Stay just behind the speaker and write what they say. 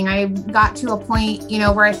I got to a point,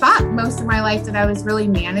 where I thought most of my life that I was really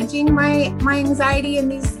managing my anxiety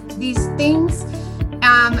and these things.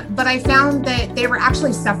 But I found that they were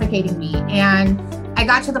actually suffocating me. And I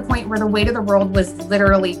got to the point where the weight of the world was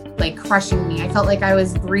literally like crushing me. I felt like I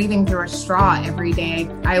was breathing through a straw every day.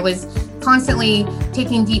 I was constantly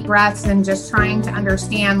taking deep breaths and just trying to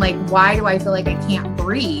understand, like, why do I feel like I can't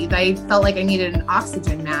breathe? I felt like I needed an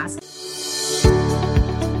oxygen mask.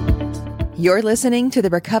 You're listening to The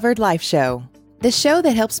Recovered Life Show, the show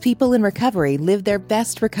that helps people in recovery live their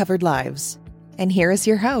best recovered lives. And here is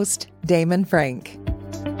your host, Damon Frank.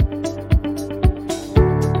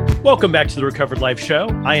 Welcome back to The Recovered Life Show.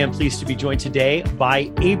 I am pleased to be joined today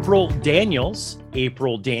by April Daniels.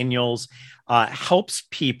 April Daniels helps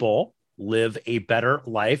people live a better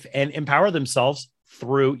life and empower themselves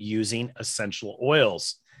through using essential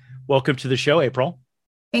oils. Welcome to the show, April.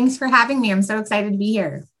 Thanks for having me. I'm so excited to be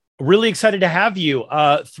here. Really excited to have you.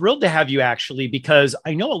 Thrilled to have you, actually, because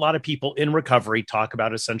I know a lot of people in recovery talk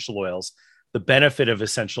about essential oils, the benefit of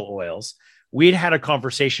essential oils. We'd had a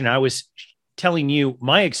conversation. I was telling you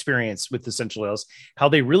my experience with essential oils, how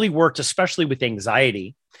they really worked, especially with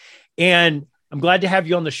anxiety. And I'm glad to have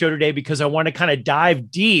you on the show today because I want to kind of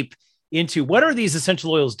dive deep into what are these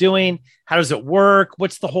essential oils doing? How does it work?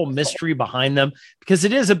 What's the whole mystery behind them? Because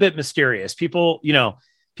it is a bit mysterious. People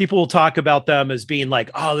will talk about them as being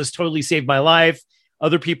like, oh, this totally saved my life.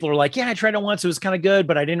 Other people are like, yeah, I tried it once. It was kind of good,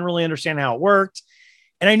 but I didn't really understand how it worked.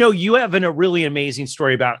 And I know you have a really amazing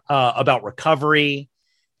story about recovery,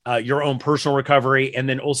 your own personal recovery, and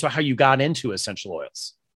then also how you got into essential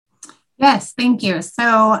oils. Yes, thank you.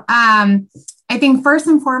 So I think first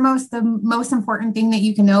and foremost, the most important thing that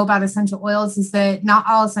you can know about essential oils is that not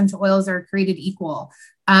all essential oils are created equal.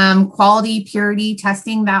 Quality, purity,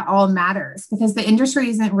 testing, that all matters because the industry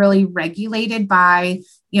isn't really regulated by,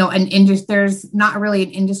 there's not really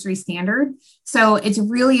an industry standard. So it's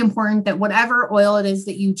really important that whatever oil it is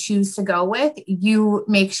that you choose to go with, you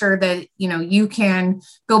make sure that, you can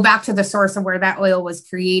go back to the source of where that oil was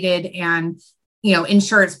created and,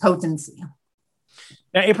 ensure its potency.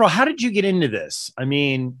 Now, April, how did you get into this? I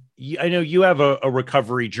mean, I know you have a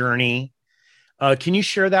recovery journey. Can you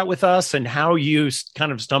share that with us and how you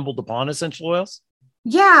kind of stumbled upon essential oils?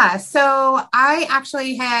 Yeah. So I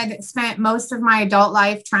actually had spent most of my adult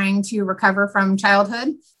life trying to recover from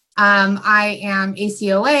childhood. I am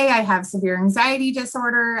ACOA. I have severe anxiety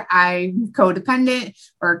disorder. I'm codependent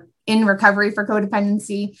or in recovery for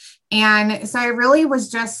codependency. And so I really was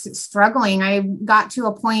just struggling. I got to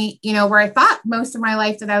a point, where I thought most of my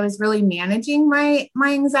life that I was really managing my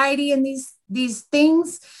anxiety and these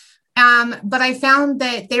things. But I found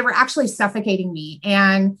that they were actually suffocating me.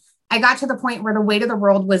 And I got to the point where the weight of the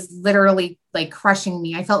world was literally like crushing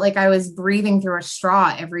me. I felt like I was breathing through a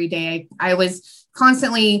straw every day. I was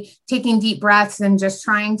constantly taking deep breaths and just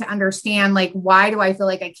trying to understand, like, why do I feel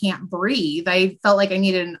like I can't breathe? I felt like I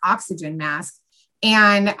needed an oxygen mask.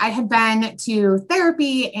 And I had been to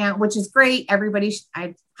therapy, and which is great. Everybody,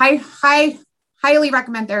 highly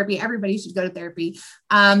recommend therapy. Everybody should go to therapy.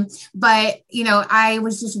 But, I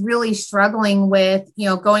was just really struggling with,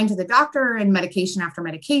 going to the doctor and medication after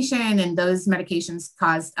medication. And those medications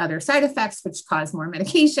caused other side effects, which caused more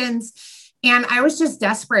medications. And I was just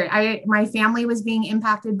desperate. My family was being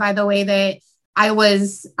impacted by the way that I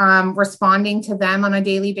was responding to them on a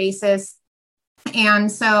daily basis.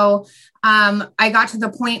 And so I got to the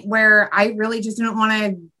point where I really just didn't want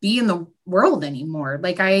to be in the world anymore.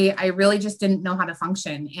 Like I really just didn't know how to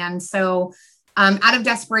function. And so out of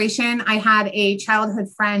desperation, I had a childhood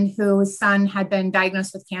friend whose son had been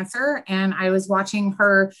diagnosed with cancer. And I was watching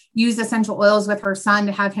her use essential oils with her son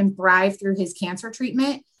to have him thrive through his cancer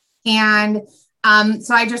treatment. And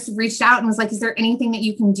so I just reached out and was like, is there anything that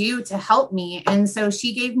you can do to help me? And so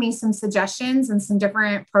she gave me some suggestions and some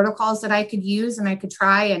different protocols that I could use and I could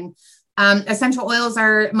try. And essential oils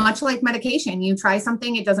are much like medication. You try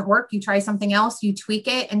something, it doesn't work. You try something else, you tweak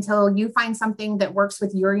it until you find something that works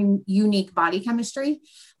with your unique body chemistry.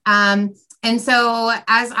 And so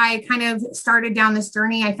as I kind of started down this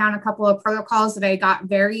journey, I found a couple of protocols that I got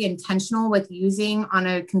very intentional with using on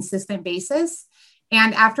a consistent basis.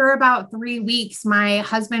 And after about 3 weeks, my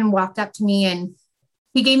husband walked up to me and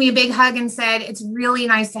he gave me a big hug and said, it's really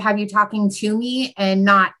nice to have you talking to me and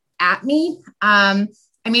not at me.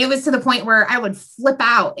 It was to the point where I would flip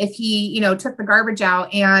out if he, took the garbage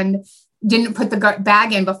out and didn't put the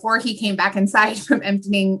bag in before he came back inside from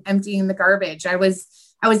emptying the garbage. I was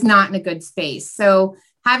not in a good space. So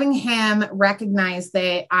having him recognize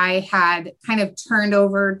that I had kind of turned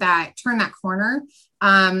that corner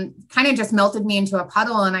kind of just melted me into a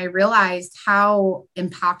puddle. And I realized how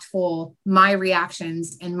impactful my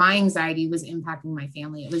reactions and my anxiety was impacting my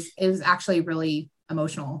family. It was actually really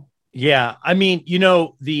emotional. Yeah. I mean,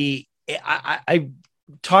 I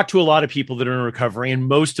talk to a lot of people that are in recovery, and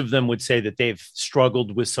most of them would say that they've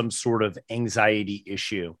struggled with some sort of anxiety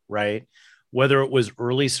issue, right? Whether it was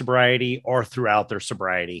early sobriety or throughout their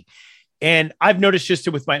sobriety. And I've noticed just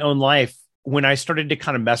with my own life, when I started to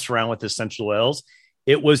kind of mess around with essential oils,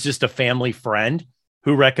 it was just a family friend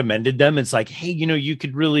who recommended them. It's like, hey, you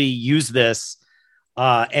could really use this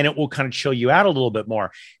and it will kind of chill you out a little bit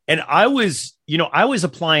more. And I was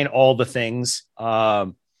applying all the things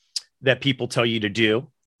that people tell you to do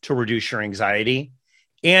to reduce your anxiety.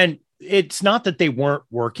 And it's not that they weren't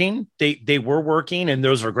working. They were working, and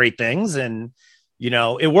those are great things. And,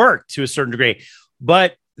 it worked to a certain degree,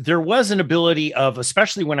 but there was an ability of,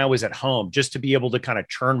 especially when I was at home, just to be able to kind of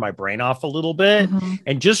turn my brain off a little bit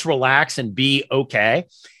and just relax and be okay.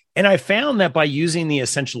 And I found that by using the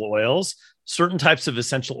essential oils, certain types of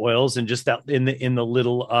essential oils, and just that in the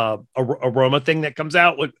little aroma thing that comes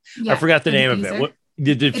out, I forgot the name of it.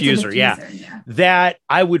 The diffuser. Yeah. That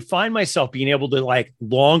I would find myself being able to like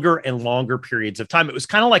longer and longer periods of time. It was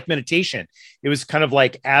kind of like meditation. It was kind of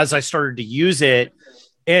like, as I started to use it,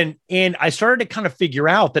 and I started to kind of figure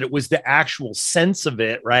out that it was the actual sense of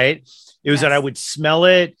it, right? It was that I would smell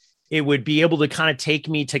it. It would be able to kind of take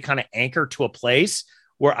me to kind of anchor to a place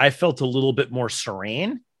where I felt a little bit more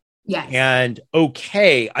serene. Yes. And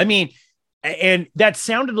okay. I mean, and that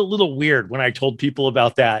sounded a little weird when I told people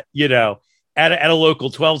about that, at a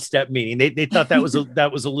local 12-step meeting. They thought that was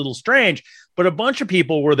a little strange, but a bunch of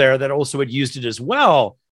people were there that also had used it as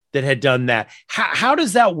well, that had done that. How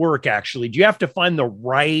does that work actually? Do you have to find the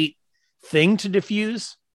right thing to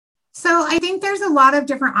diffuse? So I think there's a lot of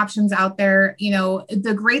different options out there.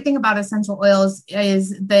 The great thing about essential oils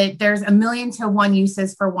is that there's 1,000,000 to 1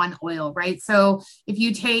 uses for one oil, right? So if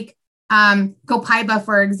you take Copaiba,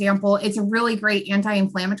 for example, it's a really great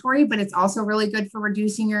anti-inflammatory, but it's also really good for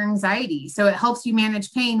reducing your anxiety. So it helps you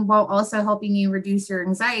manage pain while also helping you reduce your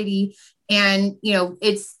anxiety. And,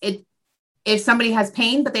 if somebody has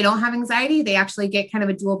pain, but they don't have anxiety, they actually get kind of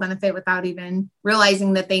a dual benefit without even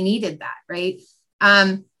realizing that they needed that, right?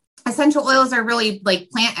 Essential oils are really like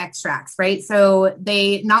plant extracts, right? So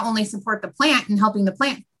they not only support the plant and helping the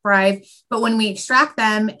plant thrive, but when we extract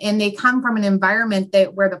them and they come from an environment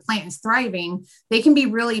where the plant is thriving, they can be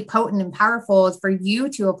really potent and powerful for you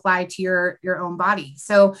to apply to your own body.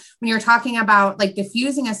 So when you're talking about like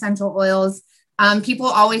diffusing essential oils, people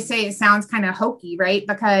always say it sounds kind of hokey, right?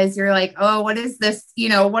 Because you're like, oh, what is this?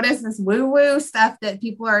 What is this woo-woo stuff that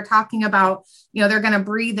people are talking about? They're going to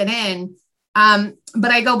breathe it in. But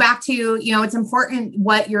I go back to, it's important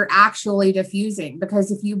what you're actually diffusing,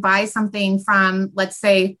 because if you buy something from, let's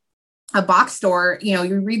say, a box store,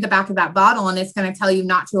 you read the back of that bottle and it's going to tell you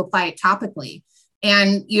not to apply it topically.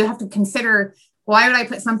 And you have to consider, why would I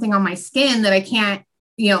put something on my skin that I can't,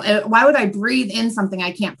 why would I breathe in something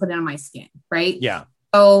I can't put on my skin? Right. Yeah.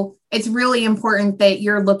 So it's really important that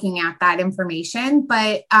you're looking at that information.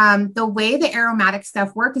 But the way the aromatic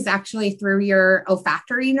stuff work is actually through your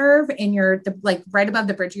olfactory nerve in like right above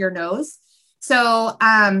the bridge of your nose. So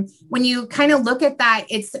when you kind of look at that,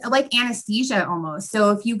 it's like anesthesia almost.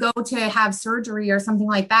 So if you go to have surgery or something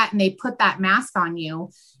like that, and they put that mask on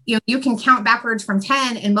you, you can count backwards from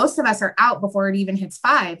 10, and most of us are out before it even hits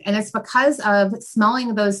 5. And it's because of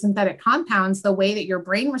smelling those synthetic compounds. The way that your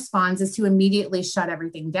brain responds is to immediately shut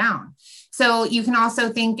everything down. So you can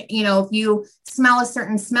also think, if you smell a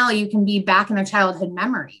certain smell, you can be back in a childhood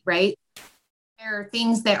memory, right? There are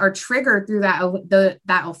things that are triggered through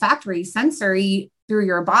that olfactory sensory through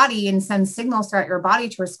your body and send signals throughout your body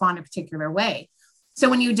to respond a particular way. So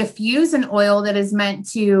when you diffuse an oil that is meant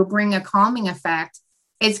to bring a calming effect,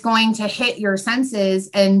 it's going to hit your senses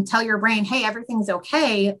and tell your brain, hey, everything's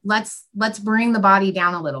okay. Let's bring the body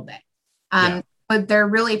down a little bit. But they're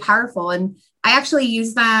really powerful. And I actually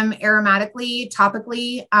use them aromatically,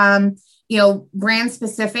 topically, brand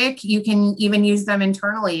specific. You can even use them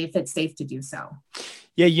internally if it's safe to do so.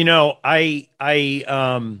 Yeah.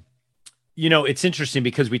 It's interesting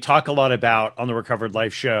because we talk a lot about on the Recovered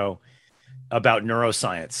Life show about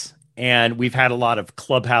neuroscience, and we've had a lot of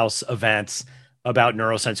Clubhouse events about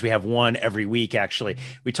neuroscience. We have one every week. Actually,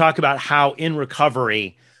 we talk about how in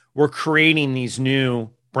recovery, we're creating these new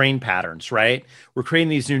brain patterns, right? We're creating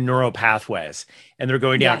these new neural pathways and they're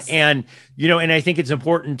going down. Yes. And, and I think it's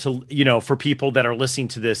important to, for people that are listening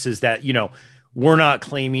to this is that, we're not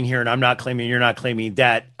claiming here, and I'm not claiming, you're not claiming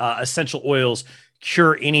that essential oils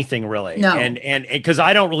cure anything really. No. And because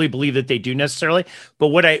I don't really believe that they do necessarily, but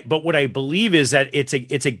what I believe is that it's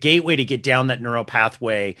a gateway to get down that neural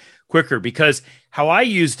pathway quicker. Because how I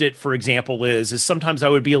used it, for example, is sometimes I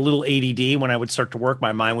would be a little ADD when I would start to work,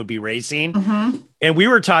 my mind would be racing. And we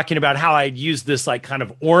were talking about how I'd use this like kind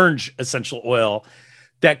of orange essential oil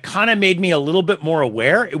that kind of made me a little bit more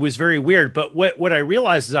aware. It was very weird. But what I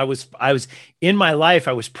realized is I was in my life,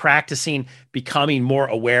 I was practicing becoming more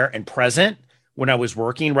aware and present when I was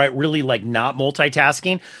working, right? Really like not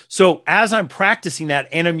multitasking. So as I'm practicing that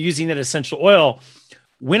and I'm using that essential oil,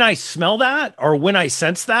 when I smell that or when I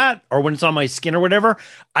sense that or when it's on my skin or whatever,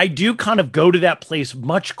 I do kind of go to that place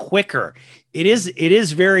much quicker. It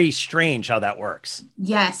is very strange how that works.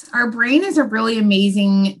 Yes. Our brain is a really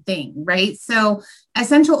amazing thing, right? So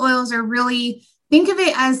essential oils are really, think of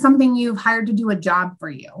it as something you've hired to do a job for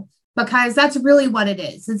you, because that's really what it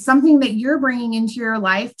is. It's something that you're bringing into your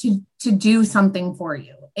life to do something for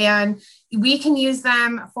you. And we can use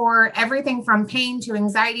them for everything from pain to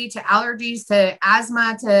anxiety to allergies to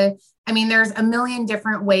asthma there's a million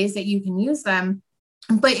different ways that you can use them.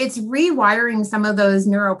 But it's rewiring some of those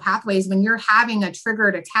neural pathways when you're having a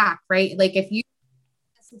triggered attack, right? Like if you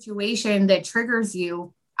have a situation that triggers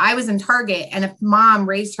you, I was in Target and a mom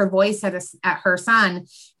raised her voice at her son,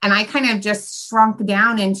 and I kind of just shrunk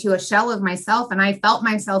down into a shell of myself. And I felt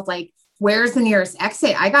myself like, where's the nearest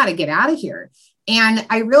exit? I got to get out of here. And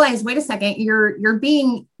I realized, wait a second,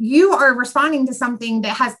 you are responding to something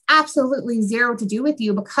that has absolutely zero to do with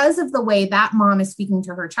you because of the way that mom is speaking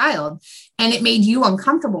to her child. And it made you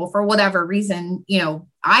uncomfortable for whatever reason,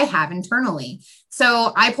 I have internally.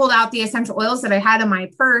 So I pulled out the essential oils that I had in my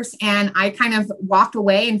purse, and I kind of walked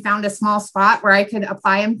away and found a small spot where I could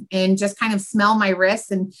apply them and just kind of smell my wrists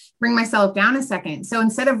and bring myself down a second. So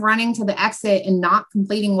instead of running to the exit and not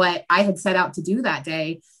completing what I had set out to do that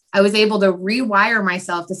day, I was able to rewire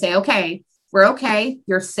myself to say, okay, we're okay.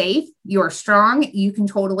 You're safe. You're strong. You can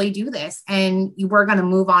totally do this. And we're going to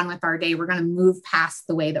move on with our day. We're going to move past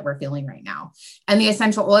the way that we're feeling right now. And the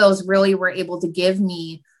essential oils really were able to give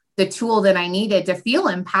me the tool that I needed to feel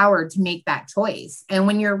empowered to make that choice. And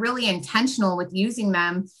when you're really intentional with using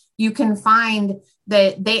them, you can find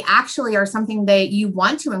that they actually are something that you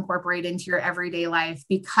want to incorporate into your everyday life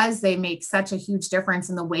because they make such a huge difference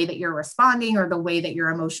in the way that you're responding or the way that you're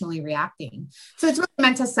emotionally reacting. So it's really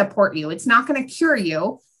meant to support you. It's not going to cure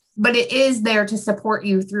you, but it is there to support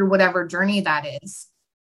you through whatever journey that is.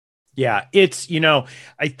 Yeah, it's,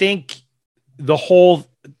 I think the whole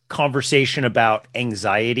conversation about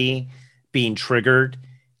anxiety being triggered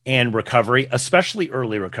and recovery, especially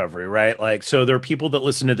early recovery, right? Like, so there are people that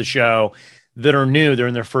listen to the show that are new, they're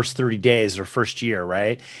in their first 30 days or first year,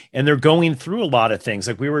 right? And they're going through a lot of things.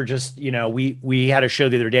 Like we were just, we had a show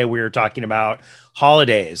the other day, we were talking about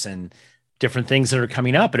holidays and different things that are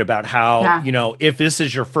coming up and about how, if this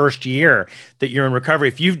is your first year that you're in recovery,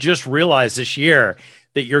 if you've just realized this year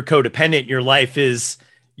that you're codependent, your life is,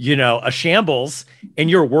 a shambles and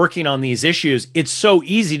you're working on these issues, it's so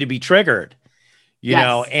easy to be triggered.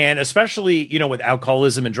 And especially, with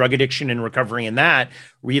alcoholism and drug addiction and recovery and that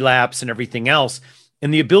relapse and everything else,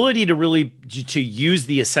 and the ability to really to use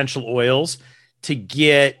the essential oils to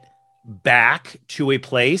get back to a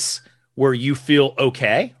place where you feel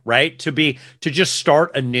okay, right? To just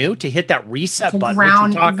start anew, to hit that reset button, which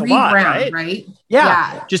we talk a lot, right?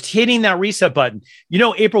 Yeah. Just hitting that reset button.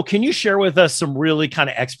 April, can you share with us some really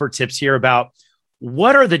kind of expert tips here about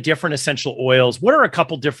what are the different essential oils? What are a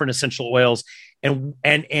couple different essential oils? And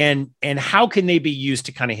how can they be used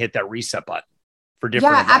to kind of hit that reset button for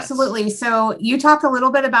different events? Absolutely. So you talk a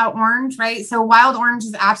little bit about orange, right? So wild orange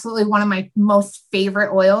is absolutely one of my most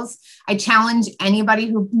favorite oils. I challenge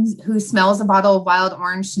anybody who smells a bottle of wild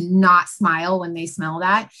orange to not smile when they smell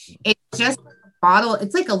that. It's just a bottle.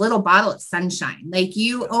 It's like a little bottle of sunshine. Like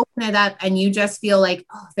you open it up and you just feel like,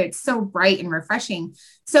 oh, it's so bright and refreshing.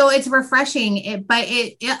 So it's refreshing, but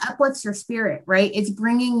it uplifts your spirit, right? It's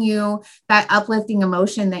bringing you that uplifting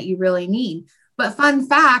emotion that you really need. But fun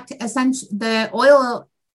fact, the essential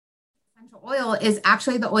oil is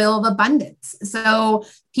actually the oil of abundance. So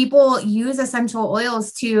people use essential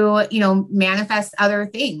oils to, manifest other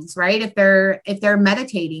things, right? If they're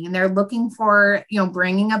meditating and they're looking for,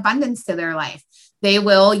 bringing abundance to their life, they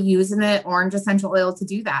will use an orange essential oil to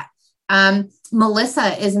do that.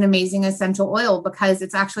 Melissa is an amazing essential oil because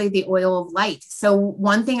it's actually the oil of light. So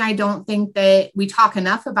one thing I don't think that we talk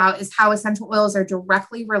enough about is how essential oils are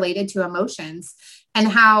directly related to emotions and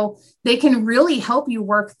how they can really help you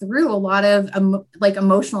work through a lot of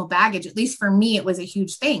emotional baggage. At least for me, it was a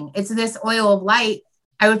huge thing. It's this oil of light.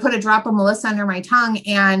 I would put a drop of Melissa under my tongue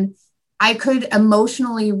and I could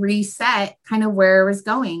emotionally reset kind of where I was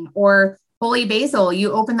going. Or holy basil,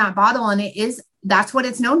 you open that bottle and that's what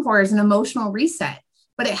it's known for, is an emotional reset.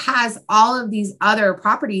 But it has all of these other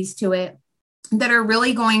properties to it that are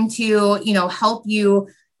really going to, help you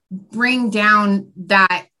bring down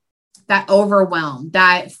that overwhelm,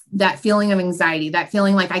 that feeling of anxiety, that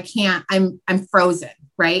feeling like I'm frozen,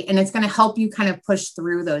 right? And it's going to help you kind of push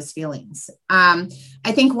through those feelings. I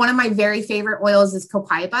think one of my very favorite oils is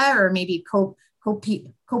copaiba, or maybe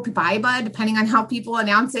copaiba, depending on how people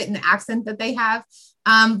announce it and the accent that they have.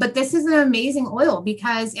 But this is an amazing oil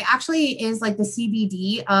because it actually is like the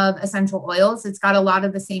CBD of essential oils. It's got a lot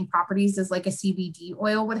of the same properties as like a CBD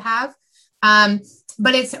oil would have.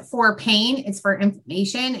 But it's for pain. It's for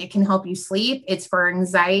inflammation. It can help you sleep. It's for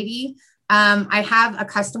anxiety. I have a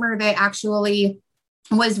customer that actually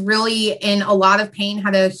was really in a lot of pain,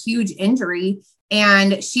 had a huge injury,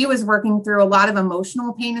 and she was working through a lot of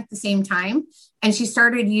emotional pain at the same time. And she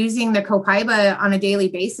started using the copaiba on a daily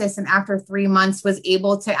basis. And after 3 months was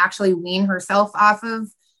able to actually wean herself off of,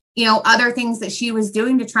 other things that she was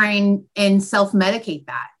doing to try and self-medicate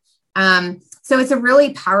that. So it's a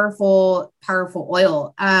really powerful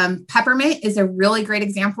oil. Peppermint is a really great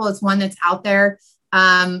example. It's one that's out there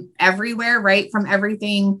everywhere, right? From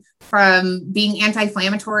everything from being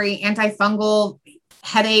anti-inflammatory, antifungal,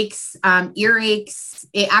 headaches, earaches.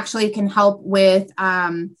 It actually can help with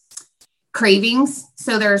cravings.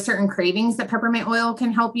 So there are certain cravings that peppermint oil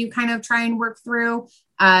can help you kind of try and work through.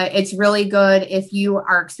 It's really good if you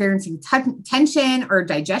are experiencing tension or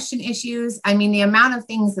digestion issues. I mean, the amount of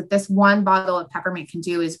things that this one bottle of peppermint can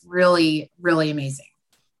do is really, really amazing.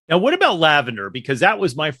 Now, what about lavender? Because that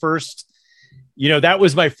was my first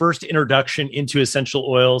introduction into essential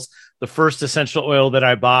oils, the first essential oil that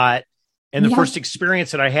I bought, and the first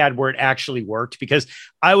experience that I had where it actually worked, because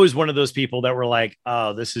I was one of those people that were like,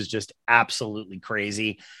 oh, this is just absolutely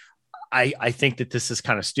crazy. I think that this is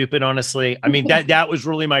kind of stupid, honestly. I mean, that was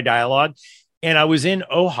really my dialogue. And I was in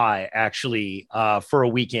Ojai actually for a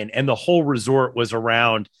weekend, and the whole resort was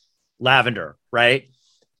around lavender, right?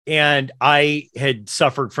 And I had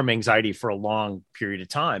suffered from anxiety for a long period of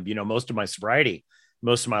time, most of my sobriety,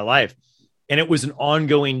 most of my life. And it was an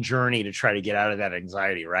ongoing journey to try to get out of that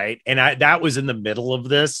anxiety, right? And that was in the middle of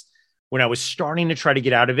this when I was starting to try to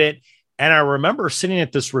get out of it. And I remember sitting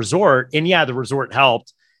at this resort, and the resort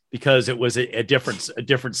helped because it was a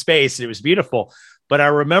different space. And it was beautiful. But I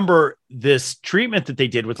remember this treatment that they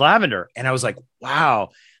did with lavender. And I was like, wow,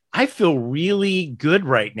 I feel really good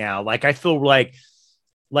right now. Like I feel like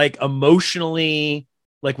emotionally,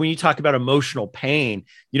 like when you talk about emotional pain,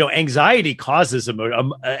 anxiety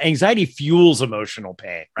anxiety fuels emotional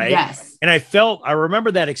pain, right? Yes. And I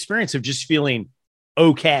remember that experience of just feeling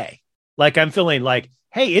okay. Like I'm feeling like,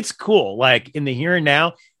 hey, it's cool. Like in the here and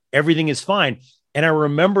now, everything is fine. And I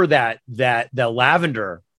remember that the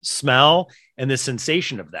lavender smell and the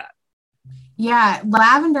sensation of that. Yeah.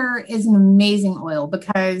 Lavender is an amazing oil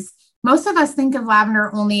because most of us think of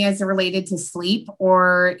lavender only as related to sleep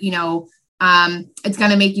or, it's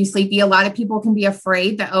going to make you sleepy. A lot of people can be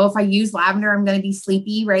afraid that, if I use lavender, I'm going to be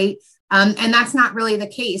sleepy. Right. And that's not really the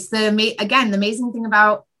case. The amazing thing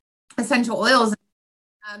about essential oils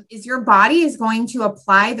is your body is going to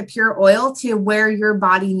apply the pure oil to where your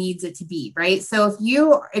body needs it to be. Right. So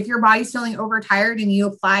if your body's feeling overtired and you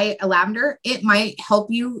apply a lavender, it might help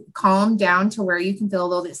you calm down to where you can feel a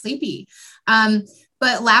little bit sleepy.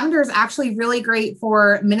 But lavender is actually really great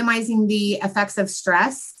for minimizing the effects of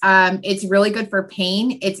stress. It's really good for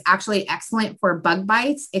pain. It's actually excellent for bug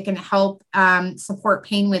bites. It can help support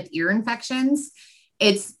pain with ear infections.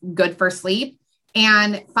 It's good for sleep.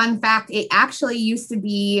 And fun fact, it actually used to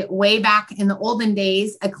be way back in the olden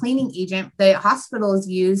days, a cleaning agent that hospitals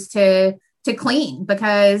use to clean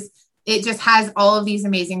because it just has all of these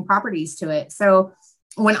amazing properties to it. So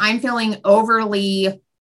when I'm feeling overly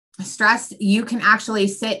stressed, you can actually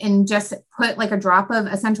sit and just put like a drop of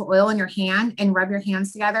essential oil in your hand and rub your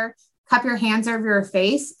hands together, cup your hands over your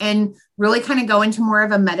face, and really kind of go into more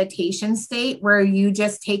of a meditation state where you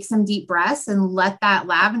just take some deep breaths and let that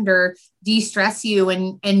lavender de-stress you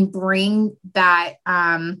and bring that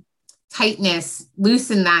tightness,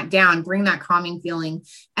 loosen that down, bring that calming feeling.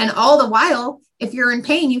 And all the while, if you're in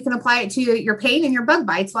pain, you can apply it to your pain and your bug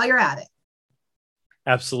bites while you're at it.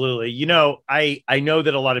 Absolutely. I know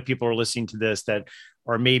that a lot of people are listening to this that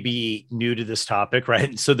are maybe new to this topic, right?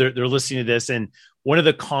 And so they're listening to this. And one of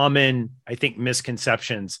the common, I think,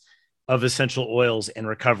 misconceptions of essential oils and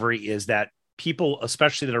recovery is that people,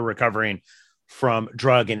 especially that are recovering from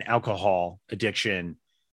drug and alcohol addiction,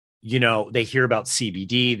 they hear about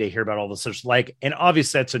CBD, they hear about all the such like, and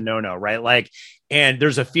obviously that's a no-no, right? Like, and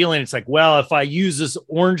there's a feeling it's like, well, if I use this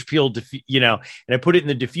orange peel, and I put it in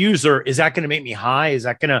the diffuser, is that going to make me high? Is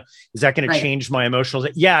that going to Right. change my emotional?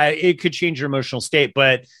 Yeah, it could change your emotional state.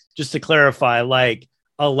 But just to clarify, like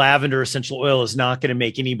a lavender essential oil is not going to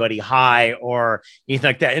make anybody high or anything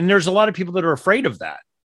like that. And there's a lot of people that are afraid of that.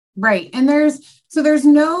 Right. And there's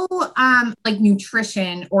no like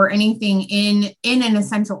nutrition or anything in an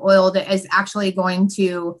essential oil that is actually going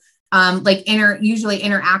to usually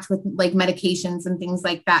interact with like medications and things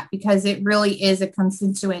like that, because it really is a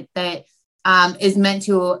constituent that is meant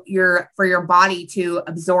for your body to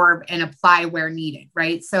absorb and apply where needed.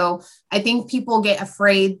 Right. So I think people get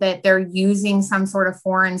afraid that they're using some sort of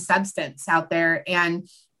foreign substance out there. And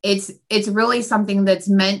it's really something that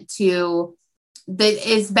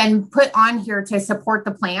has been put on here to support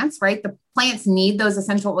the plants, right? The plants need those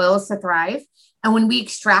essential oils to thrive. And when we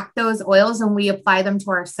extract those oils and we apply them to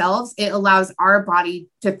ourselves, it allows our body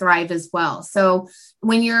to thrive as well. So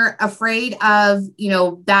when you're afraid of,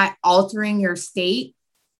 that altering your state,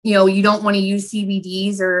 you don't want to use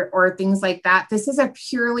CBDs or things like that. This is a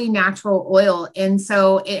purely natural oil. And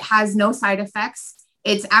so it has no side effects.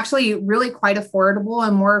 It's actually really quite affordable,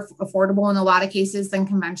 and more affordable in a lot of cases than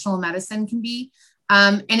conventional medicine can be.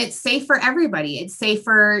 And it's safe for everybody. It's safe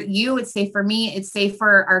for you. It's safe for me. It's safe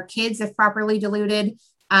for our kids if properly diluted.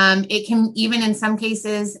 It can, even in some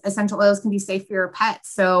cases, essential oils can be safe for your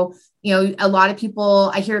pets. So, a lot of people,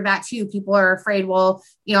 I hear that too. People are afraid, well,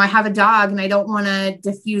 I have a dog and I don't want to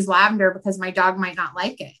diffuse lavender because my dog might not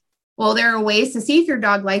like it. Well, there are ways to see if your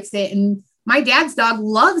dog likes it. And my dad's dog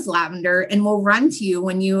loves lavender and will run to you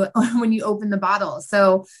when you open the bottle.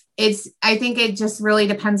 So I think it just really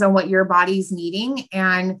depends on what your body's needing,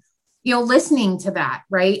 and, listening to that,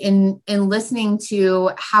 right. And listening to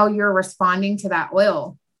how you're responding to that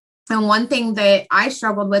oil. And one thing that I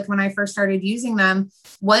struggled with when I first started using them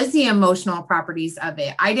was the emotional properties of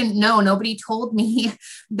it. I didn't know, nobody told me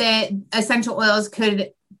that essential oils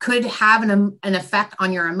could have an effect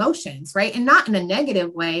on your emotions, right. And not in a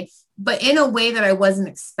negative way, but in a way that I wasn't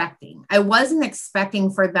expecting. I wasn't expecting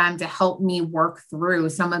for them to help me work through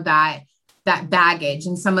some of that baggage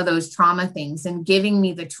and some of those trauma things, and giving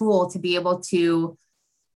me the tool to be able to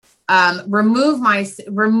remove my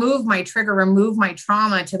trigger, remove my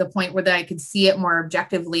trauma to the point where that I could see it more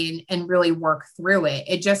objectively and really work through it.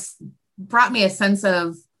 It just brought me a sense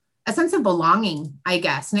of belonging, I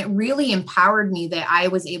guess. And it really empowered me that I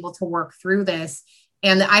was able to work through this,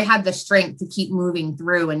 and that I had the strength to keep moving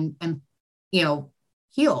through and heal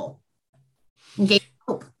and gain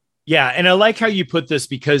hope. Yeah. And I like how you put this,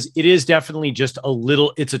 because it is definitely just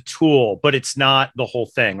it's a tool, but it's not the whole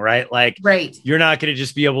thing, right? Like, right. You're not going to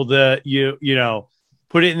just be able to,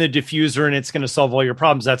 put it in the diffuser and it's going to solve all your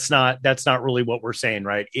problems. That's not really what we're saying,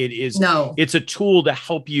 right? It's a tool to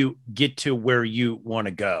help you get to where you want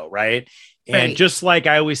to go. Right. And just like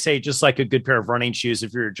I always say, just like a good pair of running shoes,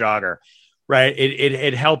 if you're a jogger, right.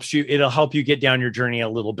 It helps you, it'll help you get down your journey a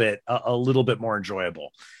little bit more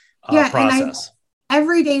enjoyable process.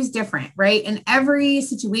 Every day is different, right? And every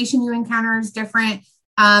situation you encounter is different.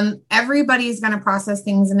 Everybody's going to process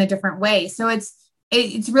things in a different way. So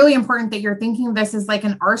it's really important that you're thinking of this as like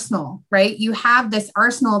an arsenal, right? You have this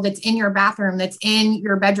arsenal that's in your bathroom, that's in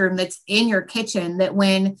your bedroom, that's in your kitchen, that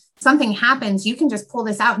when something happens, you can just pull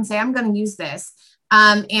this out and say, I'm going to use this.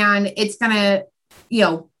 And it's going to,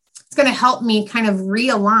 it's going to help me kind of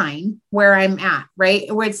realign where I'm at, right?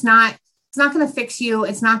 Where it's not going to fix you.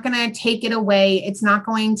 It's not going to take it away. It's not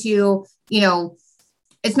going to,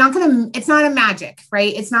 it's not a magic,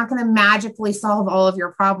 right? It's not going to magically solve all of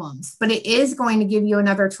your problems, but it is going to give you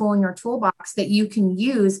another tool in your toolbox that you can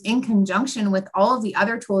use in conjunction with all of the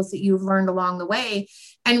other tools that you've learned along the way,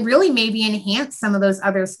 and really maybe enhance some of those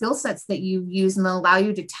other skill sets that you use, and allow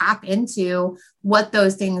you to tap into what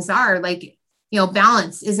those things are. Like,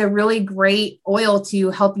 balance is a really great oil to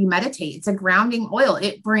help you meditate. It's a grounding oil.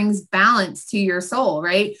 It brings balance to your soul,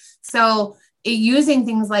 right? So using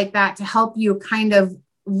things like that to help you kind of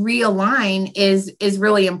realign is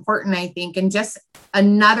really important, I think. And just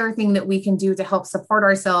another thing that we can do to help support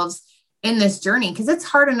ourselves in this journey, because it's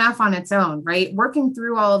hard enough on its own, right? Working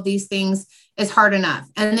through all of these things is hard enough.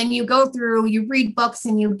 And then you read books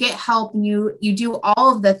and you get help, and you do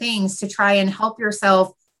all of the things to try and help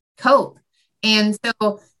yourself cope. And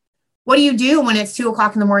so what do you do when it's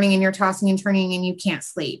 2:00 in the morning and you're tossing and turning and you can't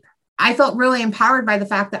sleep? I felt really empowered by the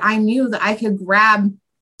fact that I knew that I could grab,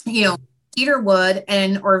 cedarwood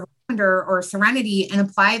or lavender or serenity and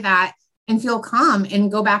apply that and feel calm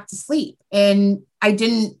and go back to sleep. And I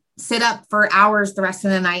didn't sit up for hours the rest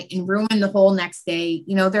of the night and ruin the whole next day.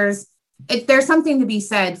 You know, there's something to be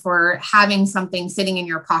said for having something sitting in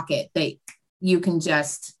your pocket that you can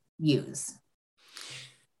just use.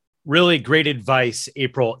 Really great advice,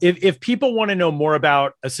 April. If people want to know more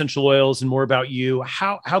about essential oils and more about you,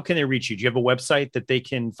 how can they reach you? Do you have a website that they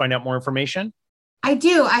can find out more information? I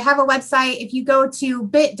do. I have a website. If you go to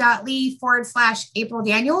bit.ly/April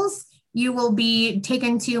Daniels, you will be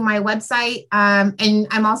taken to my website. And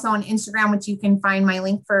I'm also on Instagram, which you can find my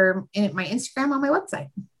link for my Instagram on my website.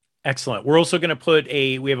 Excellent. We're also going to put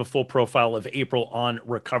we have a full profile of April on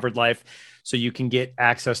Recovered Life, so you can get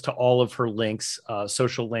access to all of her links,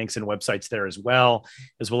 social links and websites there as well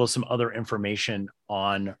as some other information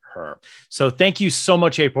on her. So thank you so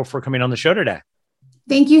much, April, for coming on the show today.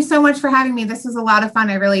 Thank you so much for having me. This was a lot of fun.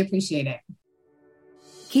 I really appreciate it.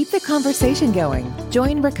 Keep the conversation going.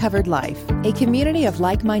 Join Recovered Life, a community of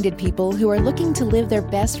like-minded people who are looking to live their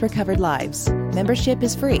best recovered lives. Membership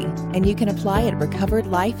is free, and you can apply at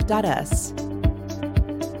recoveredlife.us.